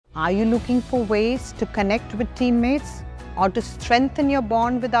Are you looking for ways to connect with teammates or to strengthen your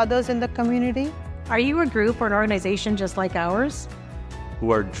bond with others in the community? Are you a group or an organization just like ours?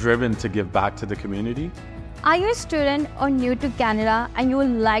 Who are driven to give back to the community? Are you a student or new to Canada and you would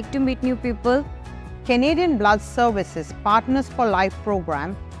like to meet new people? Canadian Blood Services Partners for Life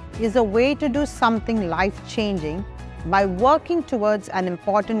program is a way to do something life-changing by working towards an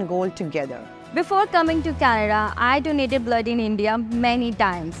important goal together. Before coming to Canada, I donated blood in India many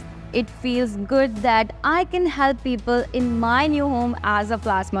times. It feels good that I can help people in my new home as a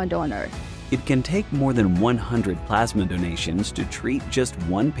plasma donor. It can take more than 100 plasma donations to treat just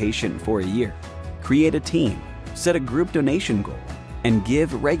one patient for a year. Create a team, set a group donation goal, and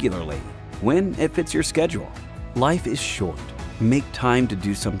give regularly when it fits your schedule. Life is short. Make time to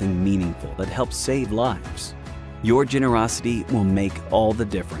do something meaningful that helps save lives. Your generosity will make all the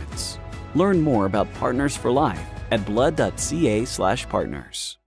difference. Learn more about Partners for Life at blood.ca/partners.